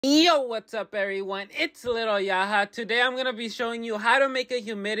Yo, what's up everyone? It's Little Yaha. Today I'm going to be showing you how to make a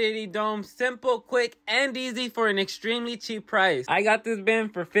humidity dome simple, quick, and easy for an extremely cheap price. I got this bin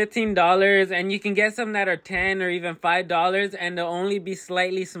for $15 and you can get some that are $10 or even $5 and they'll only be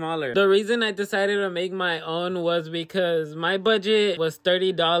slightly smaller. The reason I decided to make my own was because my budget was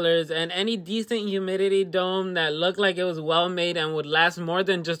 $30 and any decent humidity dome that looked like it was well made and would last more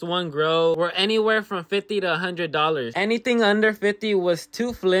than just one grow were anywhere from $50 to $100. Anything under $50 was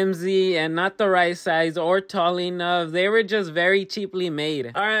too flimsy and not the right size or tall enough. They were just very cheaply made.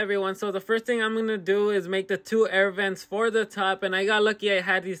 Alright everyone, so the first thing I'm gonna do is make the two air vents for the top, and I got lucky I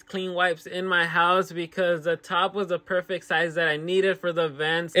had these clean wipes in my house because the top was the perfect size that I needed for the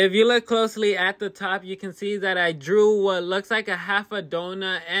vents. If you look closely at the top, you can see that I drew what looks like a half a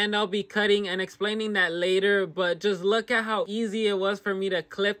donut, and I'll be cutting and explaining that later, but just look at how easy it was for me to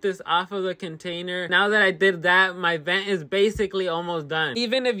clip this off of the container. Now that I did that, my vent is basically almost done.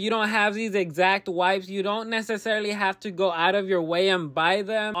 Even if you don't have these exact wipes, you don't necessarily have to go out of your way and buy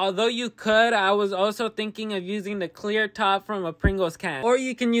them. Although you could, I was also thinking of using the clear top from a Pringles can. Or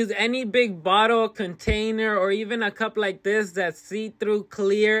you can use any big bottle, container, or even a cup like this that's see-through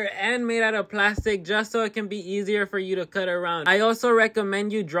clear and made out of plastic, just so it can be easier for you to cut around. I also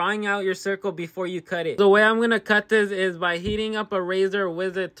recommend you drawing out your circle before you cut it. The way I'm gonna cut this is by heating up a razor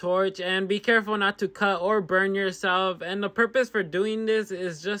with a torch, and be careful not to cut or burn yourself. And the purpose for doing this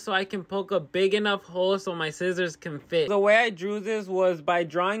is just so I can poke a big enough hole so my scissors can fit. The way I drew this was by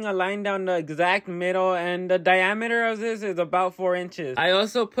drawing a line down the exact middle, and the diameter of this is about 4 inches. I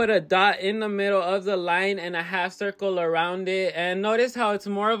also put a dot in the middle of the line and a half circle around it, and notice how it's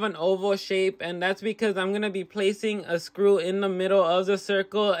more of an oval shape, and that's because I'm going to be placing a screw in the middle of the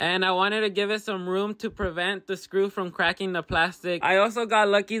circle, and I wanted to give it some room to prevent the screw from cracking the plastic. I also got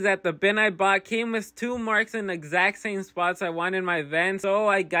lucky that the bin I bought came with 2 marks in the exact same spots I wanted my vent, so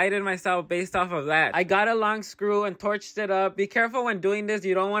I guided myself based off of that. I got a long screw and torched it up. Be careful when doing this,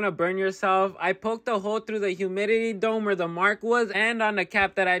 you don't want to burn yourself. I poked a hole through the humidity dome where the mark was and on the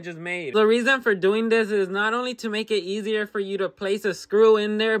cap that I just made. The reason for doing this is not only to make it easier for you to place a screw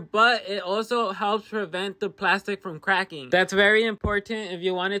in there, but it also helps prevent the plastic from cracking. That's very important if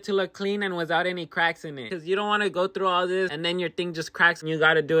you want it to look clean and without any cracks in it, because you don't want to go through all this and then your thing just cracks and you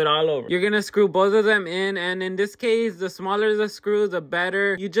got to do it all over. You're gonna screw both of them in, and in this case, the smaller the screw, the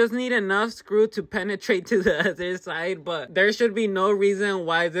better. You just need enough screw to penetrate to the other side, but there should be no reason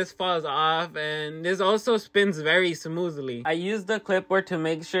why this falls off, and this also spins very smoothly. I used the clipboard to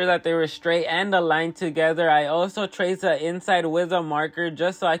make sure that they were straight and aligned together. I also traced the inside with a marker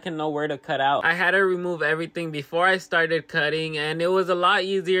just so I can know where to cut out. I had to remove everything before I started cutting, and it was a lot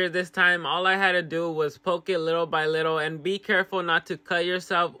easier this time. All I had to do was poke it little by little, and be careful not to cut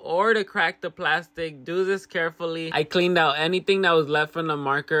yourself or to crack the plastic. Do this carefully. I cleaned out anything that was left from the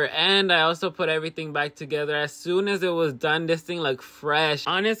marker, and I also put everything back together. As soon as it was done, this thing looked fresh.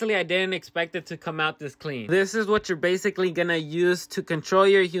 Honestly, I didn't expect it to come out this clean. This is what you're basically gonna use to control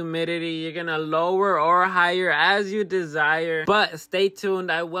your humidity. You're gonna lower or higher as you desire, but stay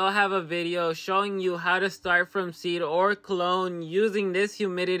tuned. I will have a video showing you how to start from seed or clone using this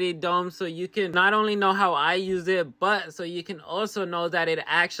humidity dome, so you can not only know how I use it, but so you can also know that it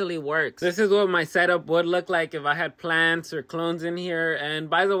actually works. This is what my setup would look like if I had plants or clones in here. And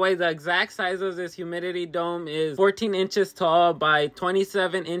by the way, the exact size of this humidity dome is 14 inches tall by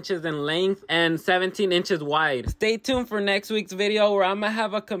 27 inches in length and 17 inches wide. Stay tuned for next week's video, where I'm gonna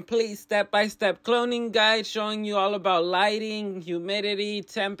have a complete step-by-step cloning guide showing you all about lighting, humidity,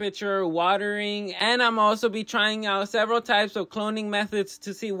 temperature, watering, and I'm also be trying out several types of cloning methods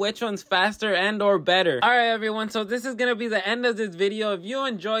to see which one's faster and or better. Alright everyone, so this is gonna be the end of this video. If you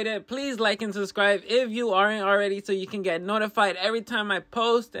enjoyed it, please like and subscribe if you aren't already, so you can get notified every time I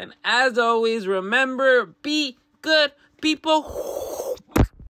post. And as always, remember, be good people.